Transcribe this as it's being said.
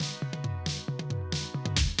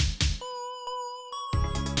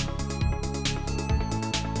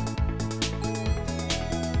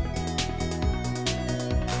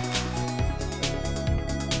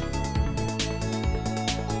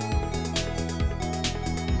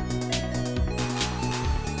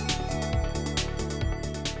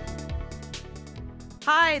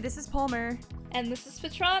Hi, this is Palmer. And this is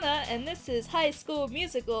Petrana, and this is High School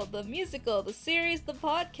Musical, the series, the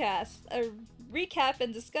podcast, a recap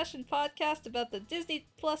and discussion podcast about the Disney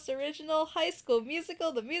Plus original High School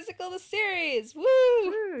Musical, the series. Woo!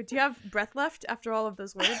 Woo! Do you have breath left after all of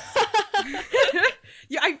those words?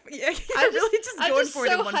 I'm going for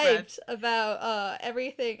it in one breath. I'm just so hyped about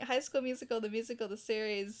everything High School Musical, the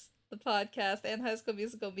series, the podcast, and High School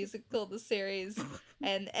Musical, the series,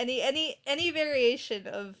 and any variation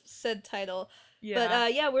of said title. Yeah.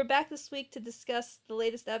 But we're back this week to discuss the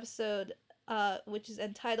latest episode, which is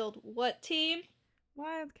entitled "What Team?"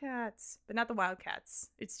 Wildcats, but not the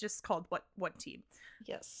Wildcats. It's just called What Team?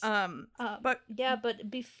 Yes. But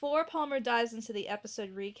before Palmer dives into the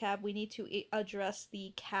episode recap, we need to address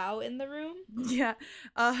the cow in the room. Yeah.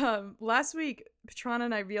 Last week, Petrana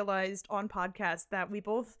and I realized on podcast that we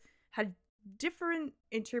both had different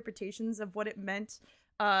interpretations of what it meant.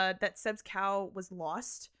 That Seb's cow was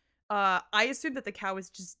lost. I assumed that the cow was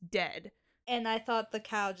just dead. And I thought the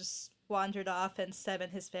cow just wandered off and Seb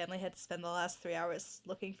and his family had to spend the last 3 hours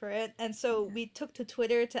looking for it. And so we took to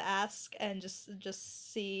Twitter to ask and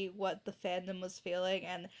just see what the fandom was feeling.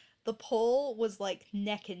 And the poll was like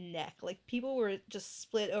neck and neck. Like people were just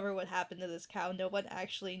split over what happened to this cow. No one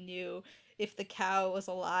actually knew if the cow was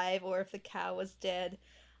alive or if the cow was dead.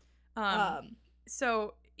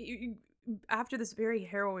 So after this very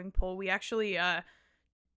harrowing poll, we actually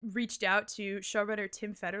reached out to showrunner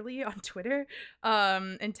Tim Federle on Twitter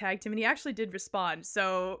and tagged him, and he actually did respond.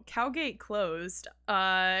 So Cowgate closed.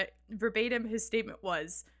 Verbatim, his statement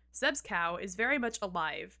was, "Seb's cow is very much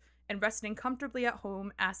alive and resting comfortably at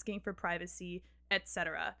home, asking for privacy,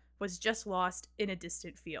 etc. Was just lost in a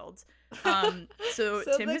distant field." So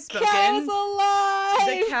Tim has spoken. The cow is alive!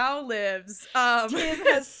 The cow lives. Tim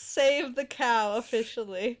has saved the cow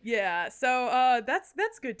officially. Yeah, so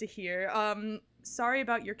that's good to hear. Sorry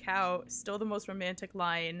about your cow. Still the most romantic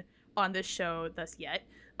line on this show thus yet.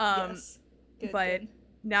 Yes. Good.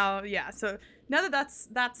 Now, yeah. So now that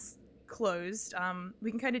that's closed,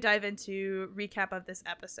 we can kind of dive into recap of this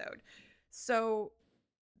episode. So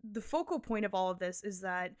the focal point of all of this is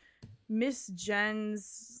that Miss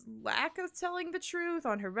Jen's lack of telling the truth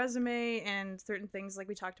on her resume and certain things like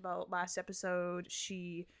we talked about last episode.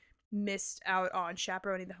 She missed out on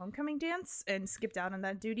chaperoning the homecoming dance and skipped out on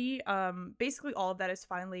that duty. Basically all of that is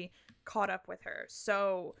finally caught up with her.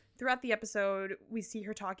 So throughout the episode, we see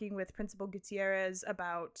her talking with Principal Gutierrez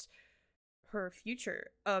about her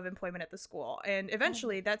future of employment at the school. And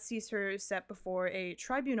eventually that sees her set before a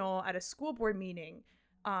tribunal at a school board meeting.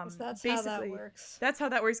 That's how that works. That's how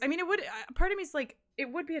that works. I mean, it would, part of me is like, it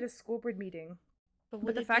would be at a school board meeting.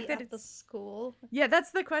 But the fact that it's the school? Yeah,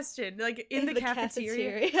 that's the question. Like in the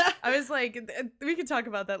cafeteria. I was like, we could talk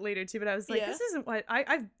about that later too, but I was like, This isn't what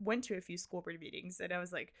I went to a few school board meetings and I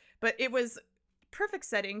was like, but it was perfect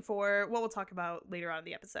setting for what we'll talk about later on in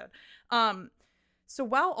the episode. So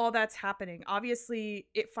while all that's happening, obviously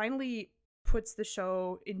it finally puts the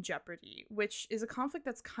show in jeopardy, which is a conflict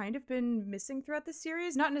that's kind of been missing throughout the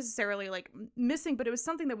series. Not necessarily like missing, but it was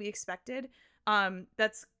something that we expected.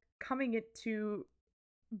 That's coming to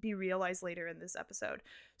be realized later in this episode.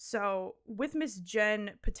 So with Miss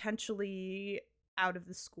Jen potentially out of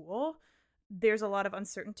the school, there's a lot of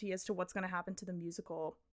uncertainty as to what's going to happen to the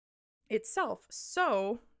musical itself.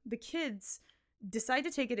 So the kids decide to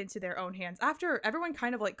take it into their own hands after everyone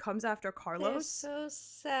kind of like comes after Carlos. They're so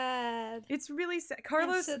sad. It's really sad.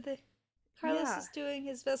 Carlos is doing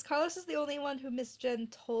his best. Carlos is the only one who Miss Jen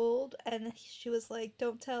told, and she was like,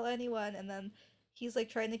 don't tell anyone, and then he's like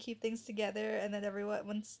trying to keep things together, and then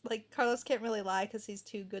everyone's like, Carlos can't really lie because he's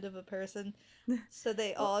too good of a person. So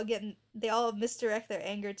they all misdirect their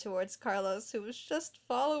anger towards Carlos, who was just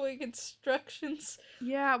following instructions.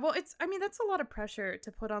 Yeah, well, that's a lot of pressure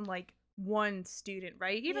to put on like one student,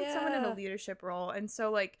 right? Even someone in a leadership role. And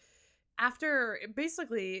so like after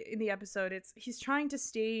basically in the episode, he's trying to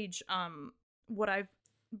stage When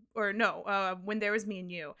There Was Me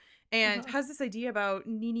and You, and has this idea about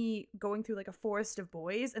Nini going through like a forest of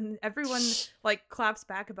boys, and everyone like claps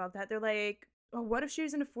back about that. They're like, oh, what if she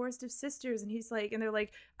was in a forest of sisters? And he's like, and they're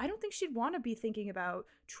like, I don't think she'd want to be thinking about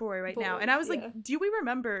Troy now. And I was like, do we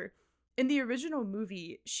remember in the original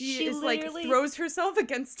movie, she is like throws herself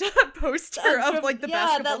against a poster of like the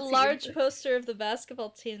basketball team. Yeah, that large poster of the basketball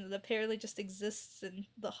team that apparently just exists in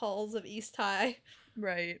the halls of East High.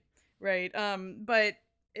 Right. But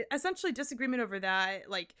essentially disagreement over that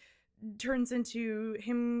like turns into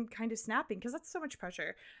him kind of snapping because that's so much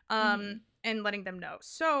pressure and letting them know.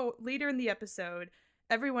 So later in the episode,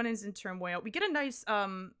 everyone is in turmoil. We get a nice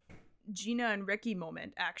Gina and Ricky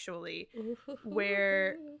moment actually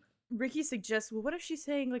where Ricky suggests, well, what if she's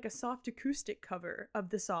saying like a soft acoustic cover of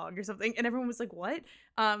the song or something? And everyone was like, what?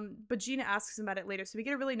 But Gina asks him about it later. So we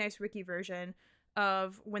get a really nice Ricky version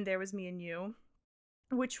of When There Was Me and You,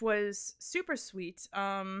 which was super sweet.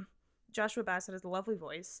 Joshua Bassett has a lovely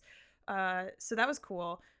voice. So that was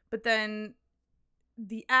cool. But then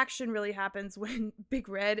the action really happens when Big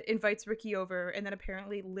Red invites Ricky over, and then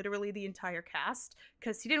apparently literally the entire cast,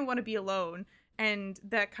 because he didn't want to be alone. And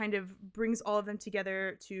that kind of brings all of them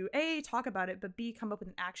together to A, talk about it, but B, come up with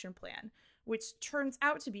an action plan, which turns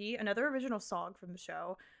out to be another original song from the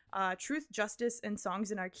show, Truth, Justice, and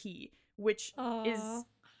Songs in Our Key, which is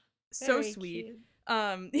so sweet.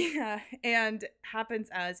 Cute. Yeah, and happens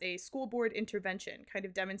as a school board intervention, kind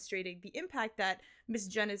of demonstrating the impact that Miss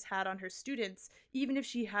Jen has had on her students, even if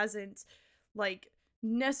she hasn't, like,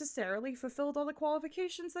 necessarily fulfilled all the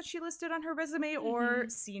qualifications that she listed on her resume or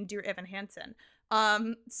seen Dear Evan Hansen.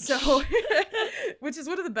 So, which is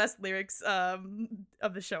one of the best lyrics of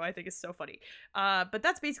the show. I think is so funny. But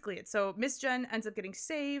that's basically it. So Miss Jen ends up getting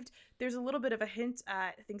saved. There's a little bit of a hint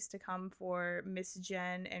at things to come for Miss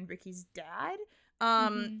Jen and Ricky's dad.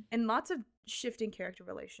 And lots of shifting character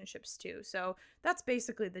relationships too. So that's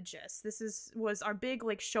basically the gist. This was our big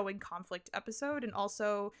like showing conflict episode, and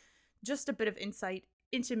also just a bit of insight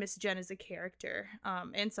into Miss Jen as a character,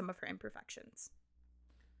 and some of her imperfections.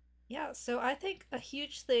 Yeah, so I think a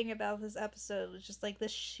huge thing about this episode was just like the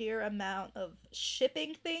sheer amount of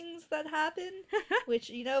shipping things that happen, which,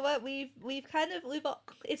 you know what,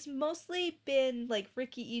 it's mostly been like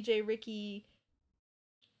Ricky, EJ, Ricky,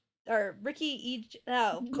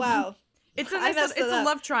 oh, wow. It's a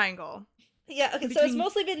love triangle. Yeah, okay, so it's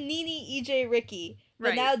mostly been Nini, EJ, Ricky, but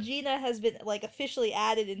right. Now Gina has been like officially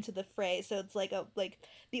added into the fray, so it's like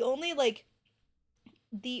the only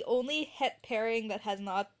het pairing that has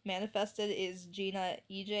not manifested is Gina,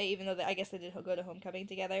 EJ, even though I guess they did go to homecoming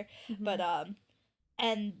together. But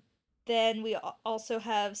and then we also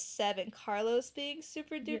have Seb and Carlos being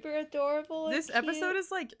super duper adorable. This episode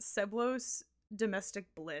is like Seblos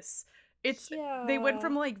domestic bliss. They went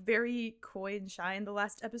from like very coy and shy in the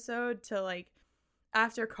last episode to like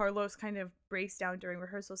after Carlos kind of breaks down during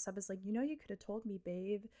rehearsal, Seb is like, you could have told me,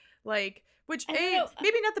 babe. Like, which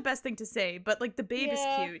maybe not the best thing to say, but like the babe is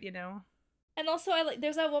cute, And also,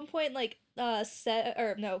 there's that one point like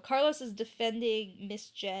Carlos is defending Miss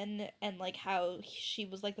Jen and like how she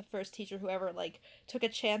was like the first teacher who ever like took a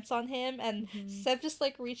chance on him, and Seb just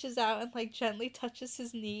like reaches out and like gently touches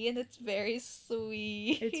his knee, and it's very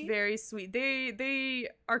sweet. It's very sweet. They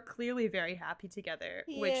are clearly very happy together,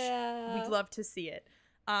 which we'd love to see it.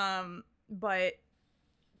 But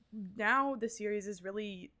now the series is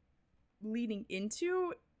really leading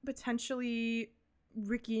into potentially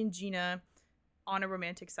Ricky and Gina on a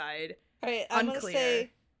romantic side. All right, I'm gonna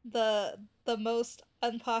say the most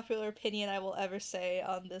unpopular opinion I will ever say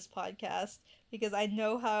on this podcast, because I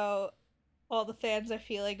know how all the fans are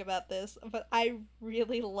feeling about this, but I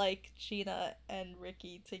really like Gina and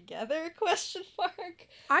Ricky together, ?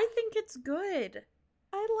 I think it's good.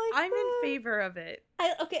 I'm in favor of it.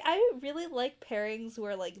 I really like pairings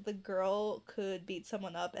where like the girl could beat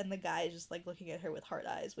someone up and the guy is just like looking at her with hard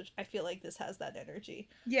eyes, which I feel like this has that energy.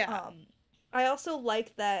 Yeah. I also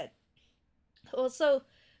like that. Also,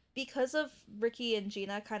 because of Ricky and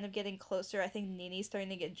Gina kind of getting closer, I think Nini's starting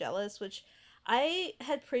to get jealous, which I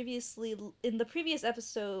had previously, in the previous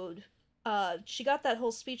episode, she got that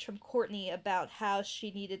whole speech from Courtney about how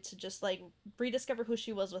she needed to just like rediscover who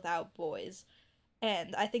she was without boys.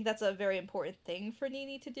 And I think that's a very important thing for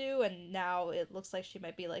Nini to do, and now it looks like she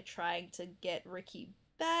might be like trying to get Ricky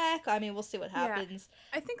back. I mean, we'll see what happens.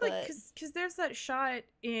 I think like because there's that shot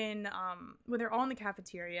in when they're all in the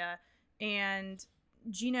cafeteria and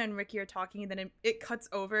Gina and Ricky are talking, and then it cuts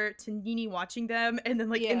over to Nini watching them, and then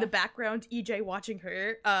like in the background EJ watching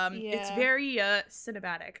her. It's very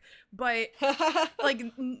cinematic, but like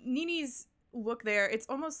Nini's look there, it's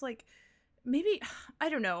almost like maybe, I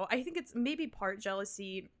don't know, I think it's maybe part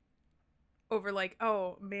jealousy over like,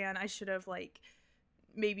 oh man, I should have like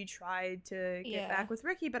maybe tried to get back with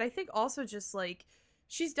Ricky, but I think also just like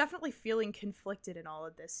she's definitely feeling conflicted in all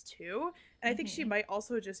of this too, and I think she might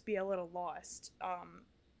also just be a little lost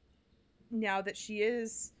now that she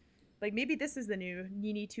is like, maybe this is the new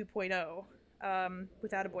Nini 2.0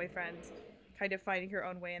 without a boyfriend, kind of finding her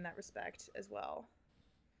own way in that respect as well.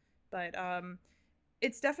 But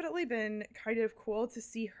it's definitely been kind of cool to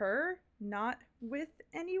see her not with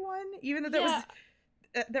anyone, even though that was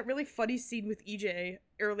that really funny scene with EJ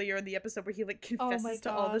earlier in the episode where he like confesses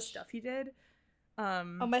to all the stuff he did.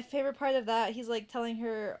 My favorite part of that, he's like telling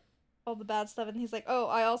her all the bad stuff, and he's like, oh,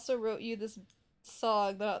 I also wrote you this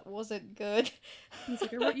song that wasn't good. He's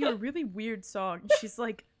like, I wrote you a really weird song. She's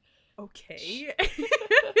like, okay.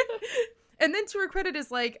 And then to her credit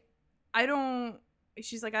is like,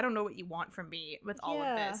 she's like, I don't know what you want from me with all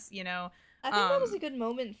of this, you know? I think that was a good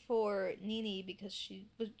moment for Nini because she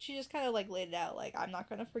just kind of like laid it out like, I'm not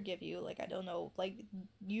gonna forgive you, like I don't know, like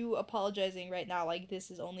you apologizing right now, like this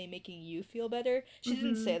is only making you feel better. She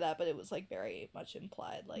didn't say that, but it was like very much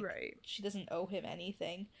implied, like she doesn't owe him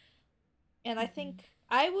anything. And I think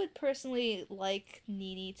I would personally like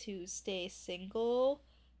Nini to stay single,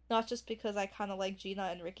 not just because I kind of like Gina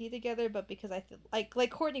and Ricky together, but because I like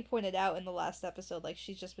Courtney pointed out in the last episode, like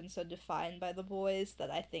she's just been so defined by the boys that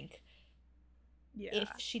I think if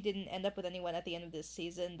she didn't end up with anyone at the end of this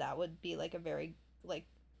season, that would be like a very like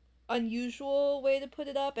unusual way to put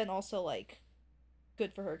it up, and also like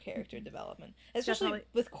good for her character development, especially definitely.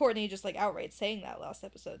 With Courtney just like outright saying that last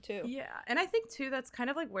episode too. Yeah, and I think too that's kind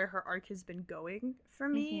of like where her arc has been going for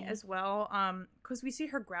me as well, because we see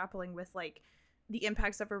her grappling with like the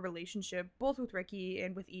impacts of her relationship both with Ricky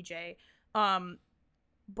and with EJ,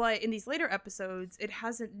 but in these later episodes it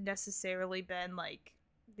hasn't necessarily been like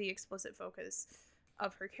the explicit focus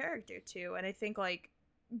of her character too. And I think like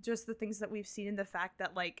just the things that we've seen in the fact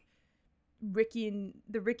that like Ricky and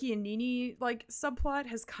Nini like subplot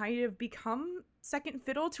has kind of become second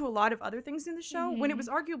fiddle to a lot of other things in the show when it was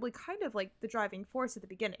arguably kind of like the driving force at the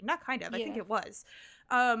beginning. Not kind of, I think it was.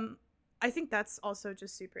 I think that's also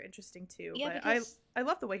just super interesting too. Yeah, but because... I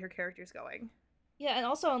love the way her character's going. Yeah, and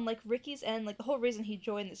also on like Ricky's end, like the whole reason he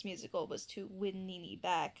joined this musical was to win Nini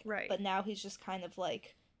back. Right. But now he's just kind of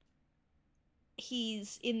like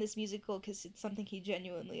he's in this musical because it's something he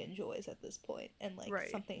genuinely enjoys at this point, and like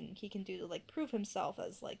something he can do to like prove himself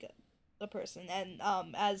as like a person. And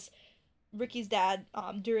as Ricky's dad,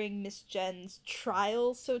 during Miss Jen's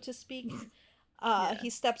trial, so to speak, he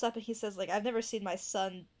steps up and he says like, I've never seen my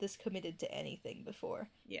son this committed to anything before.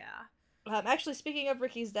 Actually, speaking of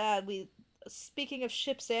Ricky's dad, speaking of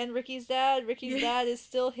ships and Ricky's dad is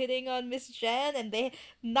still hitting on Miss Jen, and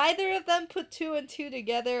neither of them put two and two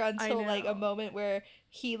together until like a moment where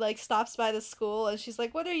he like stops by the school and she's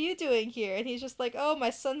like, what are you doing here? And he's just like, oh, my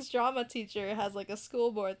son's drama teacher has like a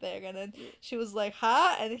school board thing. And then she was like,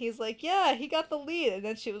 huh? And he's like, yeah, he got the lead. And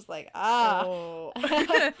then she was like,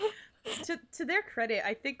 to their credit,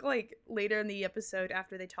 I think like later in the episode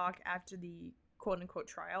after they talk after the quote unquote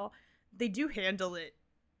trial, they do handle it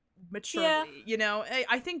maturely, you know.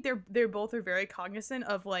 I think they're both are very cognizant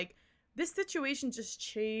of like this situation just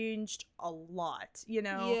changed a lot, you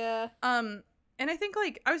know. And I think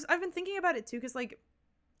like I've been thinking about it too, because like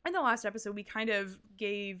in the last episode we kind of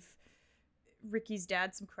gave Ricky's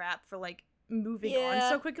dad some crap for like moving on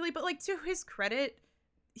so quickly, but like to his credit,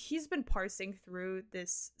 he's been parsing through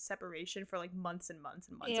this separation for like months and months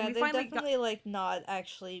and months. Yeah, and they've definitely like not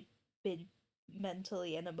actually been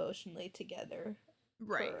mentally and emotionally together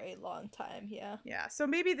for a long time. Yeah, so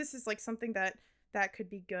maybe this is like something that could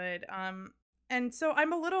be good. And so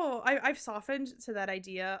I've softened to that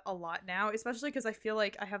idea a lot now, especially because I feel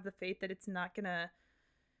like I have the faith that it's not gonna,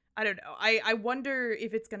 I don't know, I wonder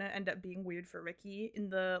if it's gonna end up being weird for Ricky in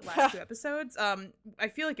the last two episodes. I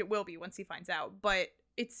feel like it will be once he finds out, but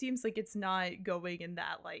it seems like it's not going in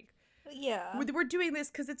that like, we're doing this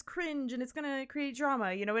because it's cringe and it's gonna create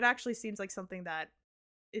drama, you know. It actually seems like something that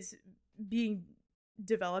is being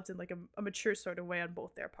developed in like a mature sort of way on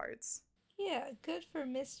both their parts. Yeah, good for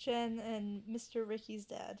Miss Jen and Mr. Ricky's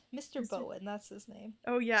dad. Mr. Bowen, that's his name.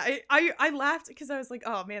 Oh yeah, I laughed because I was like,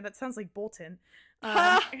 oh man, that sounds like Bolton.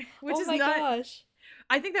 Which is not, gosh.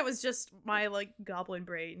 I think that was just my like goblin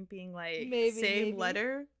brain being like same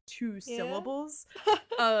letter, two syllables.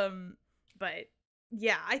 But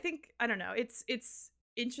yeah, I think, I don't know, it's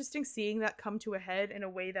interesting seeing that come to a head in a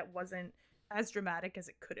way that wasn't as dramatic as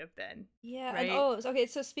it could have been. Yeah, right? And okay,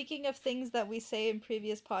 so speaking of things that we say in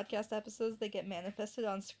previous podcast episodes that get manifested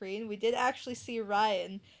on screen, we did actually see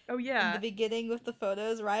Ryan. Oh yeah. In the beginning with the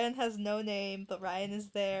photos. Ryan has no name, but Ryan is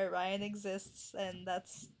there, Ryan exists, and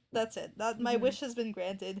that's it. My wish has been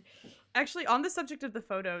granted. Actually, on the subject of the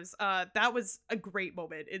photos, that was a great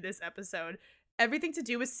moment in this episode. Everything to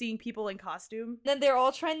do with seeing people in costume. Then they're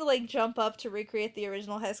all trying to like jump up to recreate the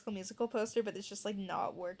original High School Musical poster, but it's just like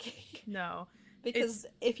not working. No. Because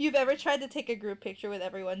if you've ever tried to take a group picture with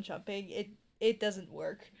everyone jumping, it doesn't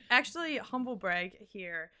work. Actually, humble brag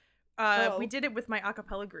here. We did it with my a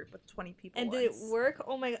cappella group with 20 people. And once. Did it work?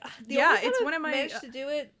 Oh my god. It's one of my managed to do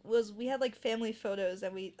it was we had like family photos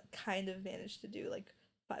and we kind of managed to do like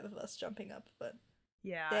 5 of us jumping up, but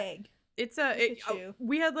yeah. Dang.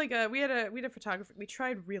 We had a photographer. We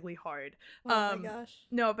tried really hard. Oh my gosh.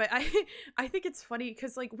 No, but I think it's funny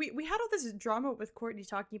because like we had all this drama with Courtney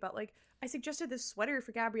talking about like I suggested this sweater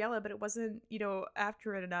for Gabriella, but it wasn't,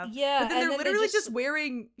 accurate enough. Yeah, but then they're literally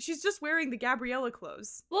she's just wearing the Gabriella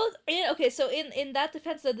clothes. Well, yeah, okay, so in that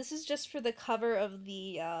defense though, this is just for the cover of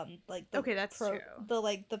the okay, that's true.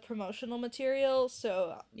 The promotional material,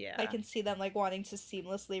 so yeah, I can see them like wanting to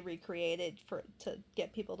seamlessly recreate it to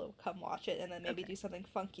get people to come watch it, and then maybe do something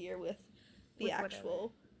funkier with the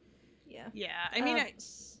actual whatever. Yeah, I mean,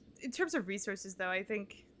 in terms of resources though, I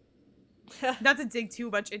think not to dig too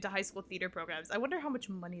much into high school theater programs. I wonder how much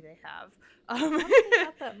money they have.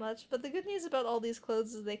 Not that much, but the good news about all these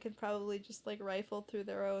clothes is they can probably just like rifle through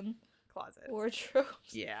their own closet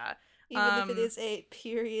wardrobes. Yeah, even if it is a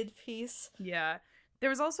period piece. Yeah, there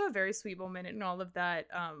was also a very sweet moment in all of that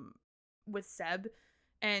with Seb,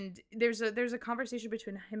 and there's a conversation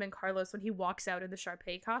between him and Carlos when he walks out in the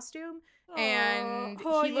Sharpay costume, and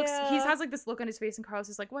he has like this look on his face, and Carlos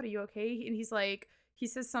is like, "What, are you okay?" And he's like. He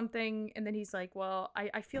says something, and then he's like, well,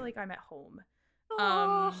 I feel like I'm at home.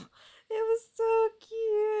 Oh, it was so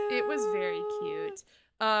cute. It was very cute.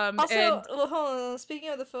 Also, hold on, speaking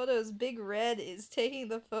of the photos, Big Red is taking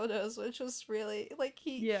the photos, which was really, like,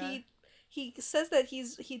 he says that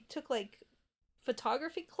he took, like,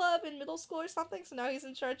 photography club in middle school or something, so now he's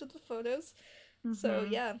in charge of the photos. Mm-hmm. So,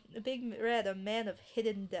 yeah, Big Red, a man of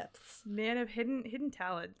hidden depths. Man of hidden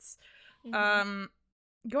talents. Mm-hmm.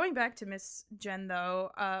 Going back to Miss Jen,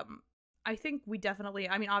 though, I think we definitely,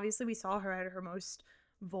 I mean, obviously we saw her at her most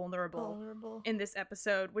vulnerable in this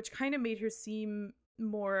episode, which kind of made her seem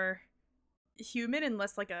more human and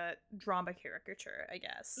less like a drama caricature, I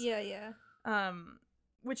guess. Yeah.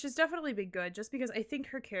 Which has definitely been good, just because I think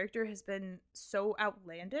her character has been so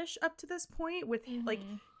outlandish up to this point with, like,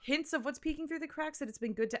 hints of what's peeking through the cracks that it's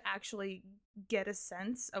been good to actually get a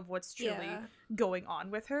sense of what's truly going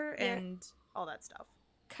on with her and all that stuff.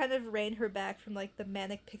 Kind of rein her back from like the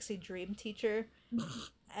manic pixie dream teacher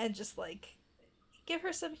and just like give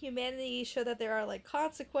her some humanity, show that there are like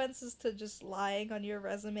consequences to just lying on your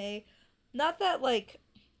resume. Not that like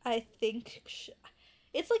I think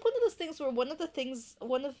it's like one of those things where one of the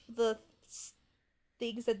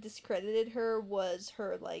things that discredited her was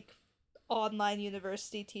her like online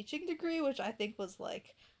university teaching degree, which I think was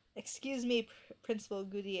like, excuse me, Principal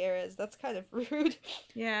Gutierrez, that's kind of rude.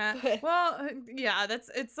 Yeah. But... well, yeah,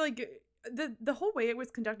 it's like the whole way it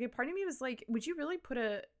was conducted, part of me was like, would you really put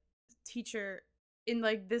a teacher in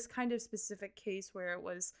like this kind of specific case where it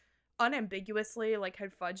was unambiguously like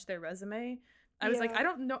had fudged their resume? I was like, I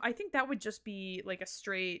don't know. I think that would just be like a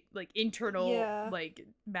straight like internal like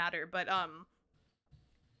matter, but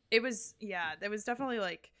it was definitely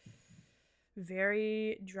like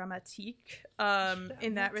very dramatique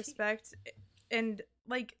in that respect, and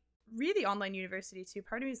like really online university too.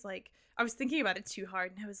 Part of me is like, I was thinking about it too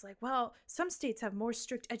hard, and I was like, well, some states have more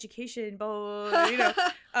strict education, blah, blah,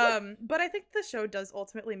 blah, but I think the show does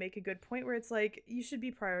ultimately make a good point where it's like you should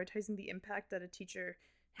be prioritizing the impact that a teacher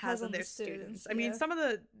has on their students. I mean, some of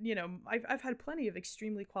the, I've had plenty of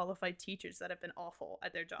extremely qualified teachers that have been awful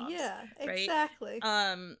at their jobs. Yeah, right? Exactly.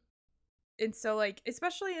 And so, like,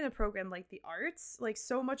 especially in a program like the arts, like,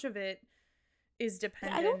 so much of it is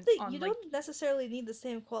dependent on, I don't think you don't necessarily need the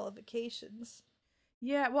same qualifications.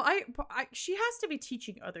 Yeah, well, she has to be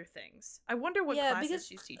teaching other things. I wonder what classes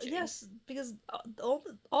she's teaching. Yes, because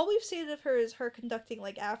all we've seen of her is her conducting,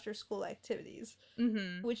 like, after-school activities,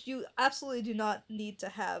 which you absolutely do not need to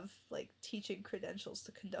have, like, teaching credentials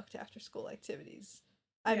to conduct after-school activities.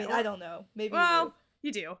 I mean, I don't know. Maybe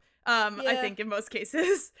you do. I think in most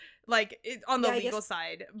cases, like on the legal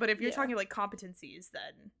side, but if you're talking like competencies,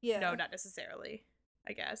 then no, not necessarily,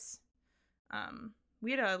 I guess.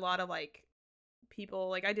 We had a lot of like people,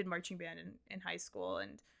 like I did marching band in high school,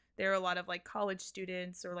 and there were a lot of like college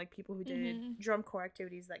students or like people who did drum corps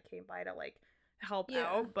activities that came by to like help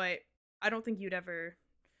out, but I don't think you'd ever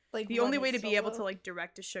like the only way to be able to like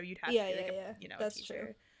direct a show, you'd have to be like that's a teacher.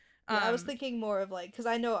 True. I was thinking more of like, because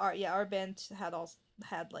I know our band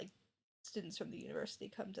had like students from the university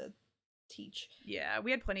come to teach. Yeah,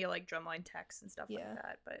 we had plenty of like drumline techs and stuff like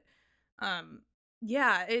that. But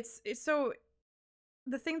it's so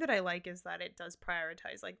the thing that I like is that it does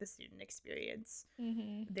prioritize like the student experience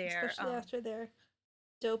there, especially after their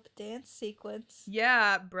dope dance sequence.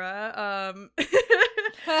 Yeah, bruh.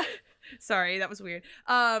 Sorry, that was weird.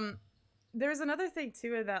 There's another thing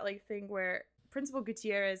too in that like thing where Principal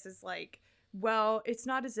Gutierrez is like, well, it's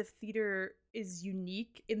not as if theater is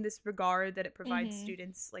unique in this regard that it provides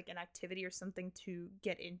students like an activity or something to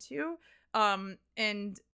get into.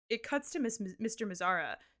 And it cuts to Mr.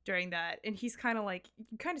 Mazzara during that, and he's kind of like,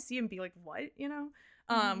 you kind of see him be like, what, you know?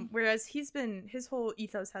 Whereas his whole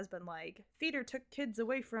ethos has been like, theater took kids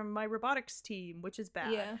away from my robotics team, which is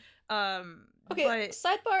bad. Yeah. Okay, but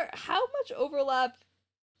sidebar, how much overlap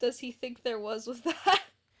does he think there was with that?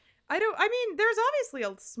 I mean, there's obviously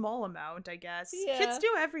a small amount, I guess. Yeah. Kids do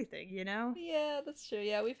everything, you know? Yeah, that's true.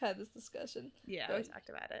 Yeah, we've had this discussion. Yeah, we talked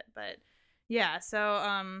about it. But yeah,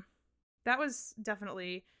 so that was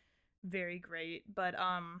definitely very great. But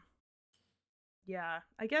yeah,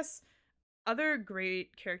 I guess other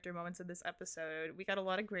great character moments in this episode, we got a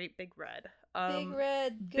lot of great Big Red. Big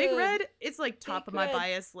Red, good. Big Red is like top of my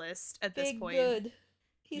bias list at this point. Good.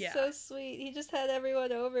 He's so sweet. He just had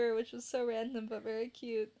everyone over, which was so random but very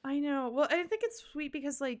cute. I know. Well, I think it's sweet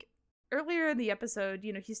because, like, earlier in the episode,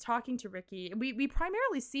 you know, he's talking to Ricky. And we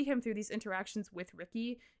primarily see him through these interactions with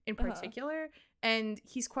Ricky in particular. And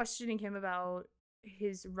he's questioning him about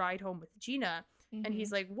his ride home with Gina. Mm-hmm. And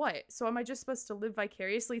he's like, what? So am I just supposed to live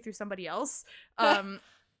vicariously through somebody else?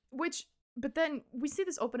 But then we see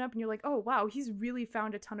this open up and you're like, oh, wow, he's really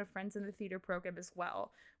found a ton of friends in the theater program as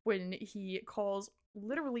well. When he calls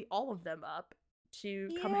literally all of them up to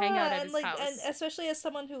come hang out at his house. And especially as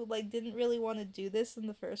someone who like didn't really want to do this in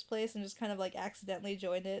the first place and just kind of like accidentally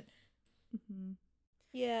joined it. Mm-hmm.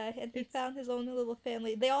 Yeah, and he found his own little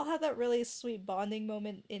family. They all have that really sweet bonding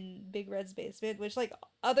moment in Big Red's basement, which, like,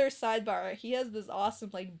 other sidebar, he has this awesome,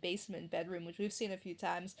 like, basement bedroom, which we've seen a few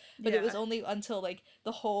times, but it was only until, like,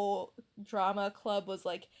 the whole drama club was,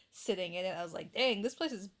 like, sitting in it. I was like, dang, this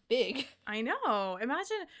place is big. I know.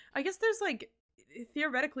 Imagine, I guess there's, like,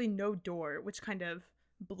 theoretically no door, which kind of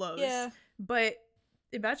blows. Yeah. But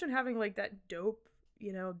imagine having, like, that dope,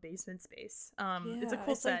 you know, basement space. It's a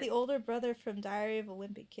cool set. Like the older brother from Diary of a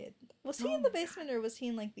Wimpy Kid. Was he in the basement or was he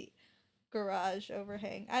in like the garage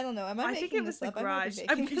overhang? I don't know. I think it was the garage.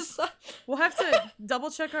 We'll have to double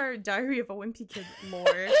check our Diary of a Wimpy Kid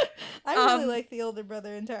lore. I really like the older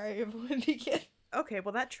brother in Diary of a Wimpy Kid. Okay,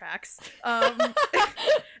 well that tracks.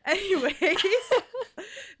 Anyways,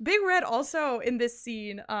 Big Red also in this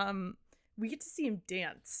scene, we get to see him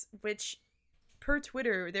dance, which per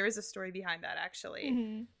Twitter, there is a story behind that,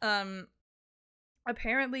 actually. Mm-hmm.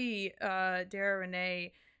 Apparently, Dara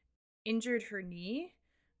Renee injured her knee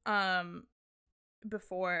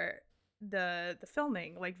before the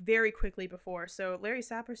filming, like, very quickly before. So Larry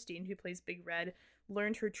Saperstein, who plays Big Red,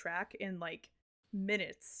 learned her track in, like,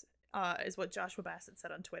 minutes, is what Joshua Bassett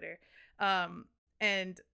said on Twitter.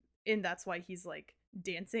 And that's why he's, like,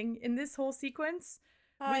 dancing in this whole sequence.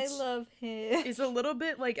 I love him. Is a little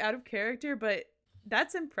bit, like, out of character, but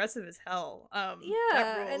that's impressive as hell. And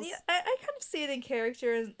I kind of see it in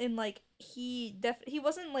character in like, he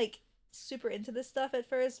wasn't, like, super into this stuff at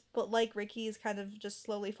first, but like Ricky is kind of just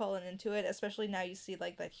slowly fallen into it, especially now you see,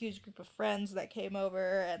 like, that huge group of friends that came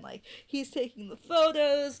over, and, like, he's taking the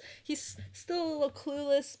photos. He's still a little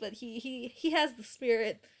clueless, but he has the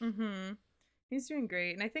spirit. Mm-hmm. He's doing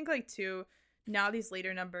great. And I think, like, too, now these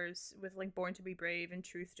later numbers with, like, Born to be Brave and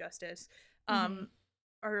Truth, Justice,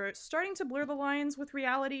 are starting to blur the lines with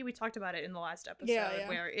reality. We talked about it in the last episode,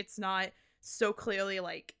 where it's not so clearly,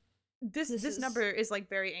 like, this number is, like,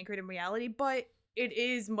 very anchored in reality, but it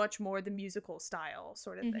is much more the musical style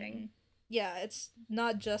sort of thing. Yeah, it's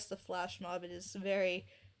not just a flash mob. It is very,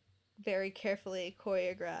 very carefully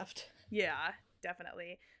choreographed. Yeah,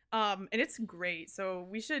 definitely. And it's great. So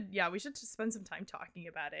we should just spend some time talking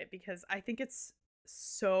about it, because I think it's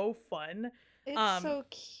so fun. It's so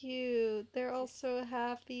cute. They're all so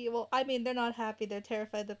happy. Well, I mean, they're not happy. They're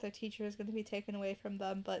terrified that their teacher is going to be taken away from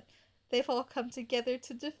them, but they've all come together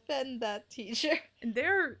to defend that teacher. And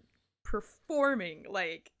they're performing,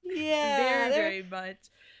 like, very much.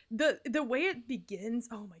 The way it begins,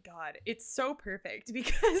 oh my god, it's so perfect,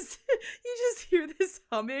 because you just hear this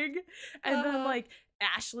humming, and then, like,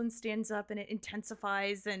 Ashlyn stands up and it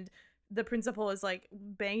intensifies, and the principal is, like,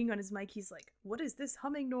 banging on his mic. He's like, what is this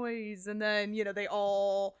humming noise? And then, you know, they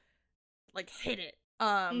all, like, hit it.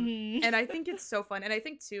 And I think it's so fun. And I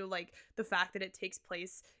think, too, like, the fact that it takes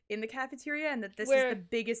place in the cafeteria and that this is the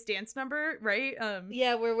biggest dance number, right?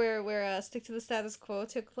 Where Stick to the Status Quo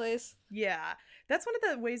took place. Yeah. That's one of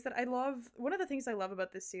the ways that I love, one of the things I love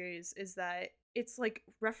about this series is that it's, like,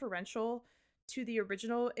 referential to the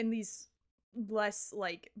original in these less,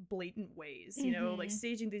 like, blatant ways, you know, like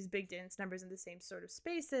staging these big dance numbers in the same sort of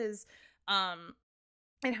spaces,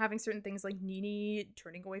 and having certain things like Nene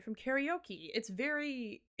turning away from karaoke. It's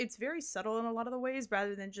very subtle in a lot of the ways,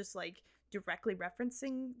 rather than just, like, directly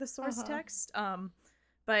referencing the source text.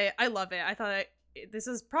 But I love it. I thought this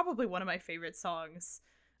is probably one of my favorite songs.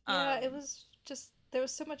 It was just, there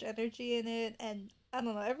was so much energy in it, and I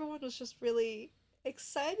don't know, everyone was just really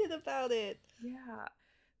excited about it. Yeah.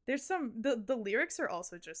 There's some the lyrics are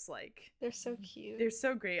also just like they're so cute. They're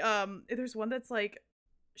so great. There's one that's like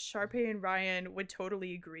Sharpay and Ryan would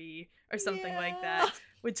totally agree or something like that,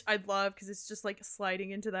 which I love because it's just like sliding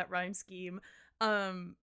into that rhyme scheme.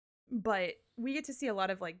 But we get to see a lot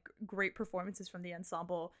of like great performances from the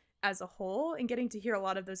ensemble as a whole and getting to hear a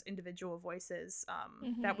lot of those individual voices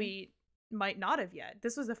that we might not have yet.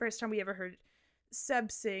 This was the first time we ever heard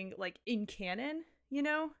Seb sing like in canon, you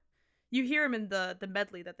know? You hear him in the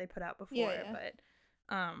medley that they put out before, but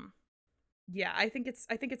yeah, I think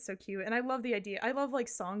it's so cute, and I love the idea. I love like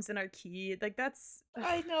songs in our key, like that's.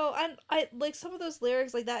 I know, and I like some of those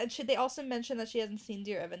lyrics like that, and they also mentioned that she hasn't seen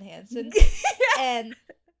Dear Evan Hansen, and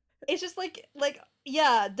it's just like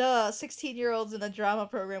yeah, duh, 16-year-olds in a drama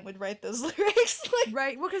program would write those lyrics, like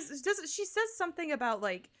right? Well, because she says something about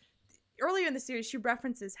like earlier in the series she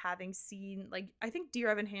references having seen like I think Dear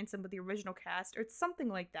Evan Hansen with the original cast or it's something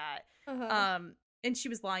like that. And she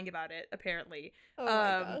was lying about it apparently. Oh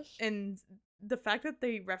my gosh. And the fact that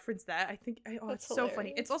they reference that, I think it's so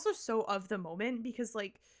funny. It's also so of the moment because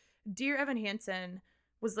like Dear Evan Hansen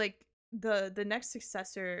was like the next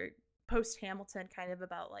successor post Hamilton, kind of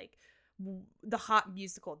about like the hot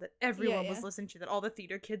musical that everyone was listening to, that all the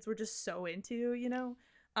theater kids were just so into, you know.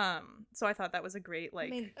 So I thought that was a great like.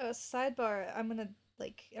 I mean, sidebar. I'm gonna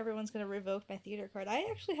like everyone's gonna revoke my theater card. I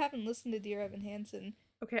actually haven't listened to Dear Evan Hansen.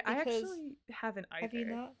 Okay, I actually haven't either. Have you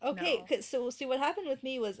not? Okay, no. So see what happened with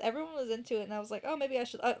me was everyone was into it, and I was like, oh, maybe I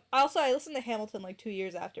should. Also, I listened to Hamilton like 2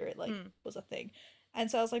 years after it like was a thing, and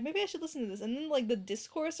so I was like, maybe I should listen to this. And then like the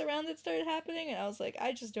discourse around it started happening, and I was like,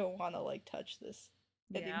 I just don't want to like touch this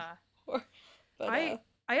anymore. But I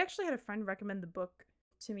actually had a friend recommend the book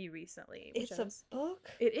to me recently. It's a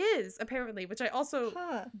book? It is, apparently, which I also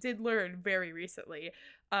did learn very recently.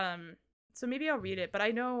 So maybe I'll read it, but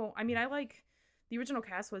I like the original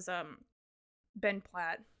cast was Ben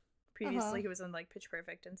Platt previously, who was in like Pitch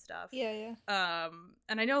Perfect and stuff. Yeah.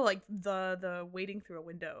 And I know like the Waiting Through a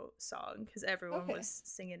Window song because everyone was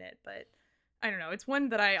singing it, but I don't know. It's one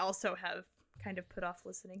that I also have kind of put off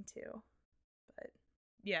listening to.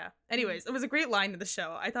 Yeah. Anyways, it was a great line in the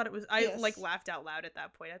show. I thought it was. I like laughed out loud at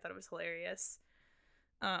that point. I thought it was hilarious.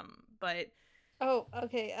 But. Oh,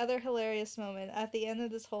 okay. Other hilarious moment at the end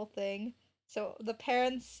of this whole thing. So the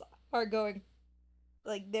parents are going,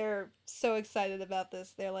 like they're so excited about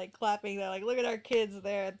this. They're like clapping. They're like, look at our kids.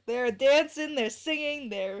 They're dancing. They're singing.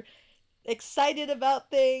 They're excited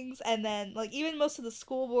about things. And then like even most of the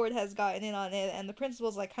school board has gotten in on it, and the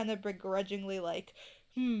principal's like kind of begrudgingly like.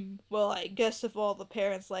 Well, I guess if all the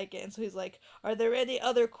parents like it. And so he's like, are there any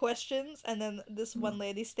other questions? And then this one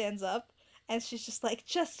lady stands up, and she's just like,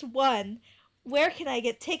 just one. Where can I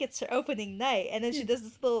get tickets for opening night? And then she does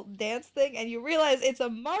this little dance thing, and you realize it's a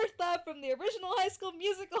Martha from the original High School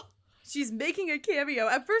Musical. She's making a cameo.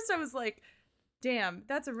 At first I was like, damn,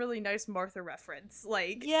 that's a really nice Martha reference.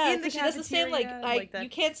 Like, yeah, because she does the same, like you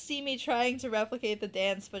can't see me trying to replicate the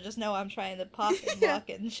dance, but just know I'm trying to pop and lock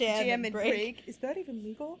and jam and break. Is that even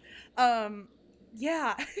legal?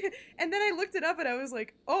 Yeah. And then I looked it up and I was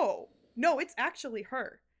like, oh, no, it's actually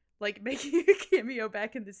her, like, making a cameo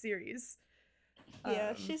back in the series.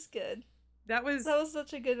 Yeah, she's good. That was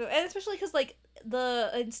such a good one. And especially because, like,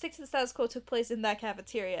 Stick to the Status Quo took place in that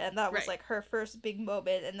cafeteria, and that was, like, her first big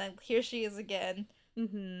moment, and then here she is again.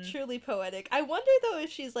 Truly poetic. I wonder, though, if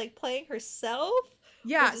she's, like, playing herself?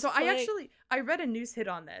 Yeah, so I read a news hit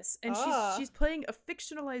on this, and she's playing a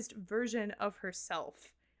fictionalized version of herself,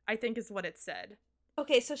 I think is what it said.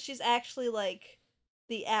 Okay, so she's actually, like,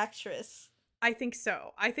 the actress. I think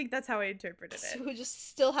so. I think that's how I interpreted it. Who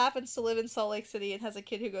just still happens to live in Salt Lake City and has a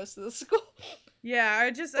kid who goes to the school.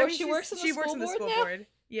 Yeah, she works in the school board.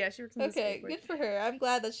 Yeah, she works in the school board. Okay, good for her. I'm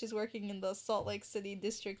glad that she's working in the Salt Lake City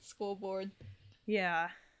District School Board. Yeah.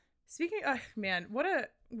 Speaking of, man, what an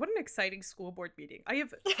exciting school board meeting. I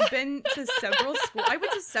have been to I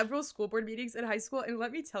went to several school board meetings in high school, and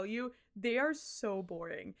let me tell you, they are so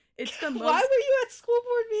boring. It's the most. Why were you at school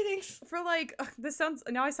board meetings? For like,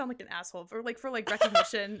 now I sound like an asshole. For like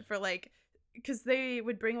recognition, for like, because they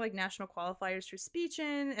would bring like national qualifiers for speech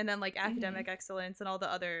in, and then like academic excellence and all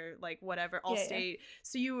the other like whatever, all state.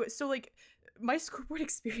 Yeah. So like my school board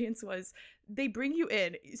experience was they bring you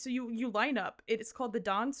in, so you line up. It's called the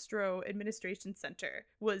Don Stroh Administration Center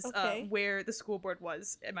was where the school board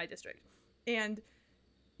was in my district, and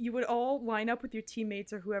you would all line up with your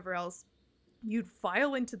teammates or whoever else. You'd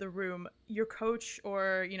file into the room. Your coach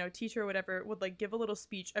or teacher or whatever would like give a little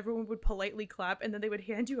speech. Everyone would politely clap, and then they would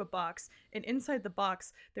hand you a box, and inside the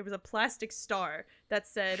box there was a plastic star that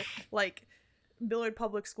said like Millard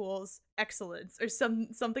Public Schools excellence or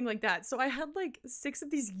something like that. So I had like 6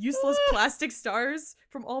 of these useless plastic stars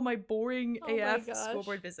from all my boring AF school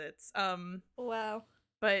board visits. Wow.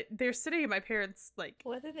 But they're sitting in my parents' like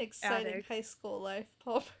what an exciting attic. high school life,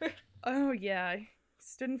 Palmer. Oh yeah, I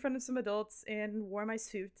stood in front of some adults and wore my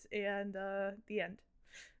suit, and the end.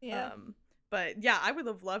 Yeah. But yeah, I would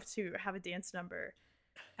have loved to have a dance number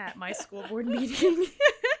at my school board meeting.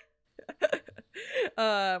 Would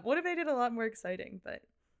have made it a lot more exciting. But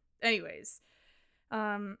anyways,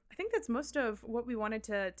 I think that's most of what we wanted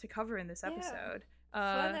to cover in this episode.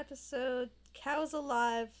 Fun episode. Cows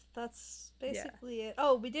alive. That's basically it.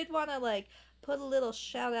 Oh, we did want to like put a little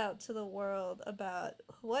shout out to the world about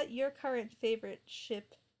what your current favorite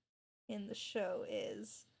ship in the show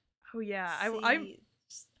is. Oh yeah, I'm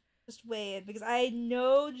just weigh in, because I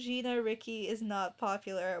know Gina Ricky is not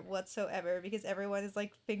popular whatsoever, because everyone is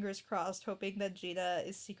like fingers crossed hoping that Gina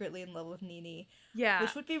is secretly in love with Nini. Yeah,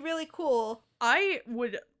 which would be really cool. I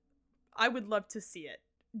would love to see it.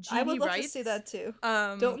 I would love to see that too.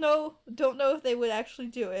 Don't know if they would actually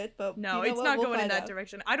do it, but no, it's not going in that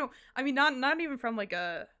direction. I mean, not even from like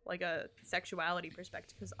a sexuality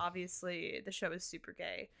perspective, because obviously the show is super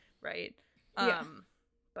gay, right? Yeah.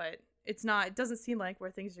 But it's not. It doesn't seem like where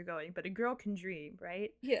things are going. But a girl can dream,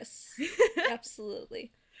 right? Yes,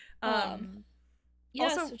 absolutely. Yeah.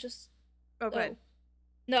 Also, so just go ahead.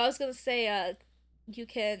 No, I was gonna say, you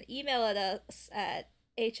can email at us at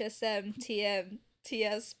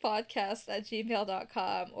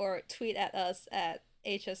hsmtmtspodcast@gmail.com or tweet at us at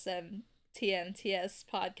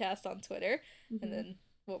hsmtmtspodcast on Twitter. Mm-hmm. And then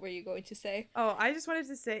what were you going to say? Oh, I just wanted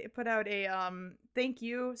to put out a thank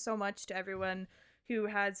you so much to everyone who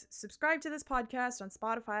has subscribed to this podcast on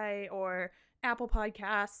Spotify or Apple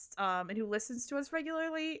Podcasts, and who listens to us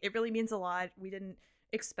regularly. It really means a lot. We didn't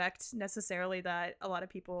expect necessarily that a lot of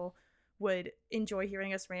people would enjoy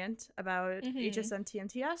hearing us rant about HSM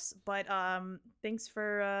TMTS, but thanks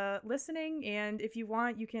for listening, and if you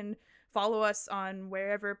want, you can follow us on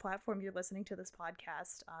wherever platform you're listening to this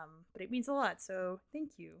podcast, but it means a lot, so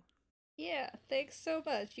thank you. Yeah, thanks so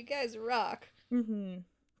much. You guys rock.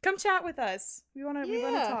 Come chat with us. We want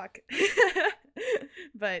to talk.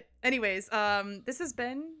 But anyways, this has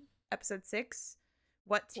been episode 6.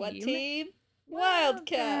 What team?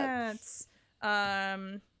 Wildcats.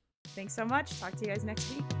 Thanks so much. Talk to you guys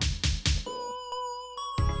next week.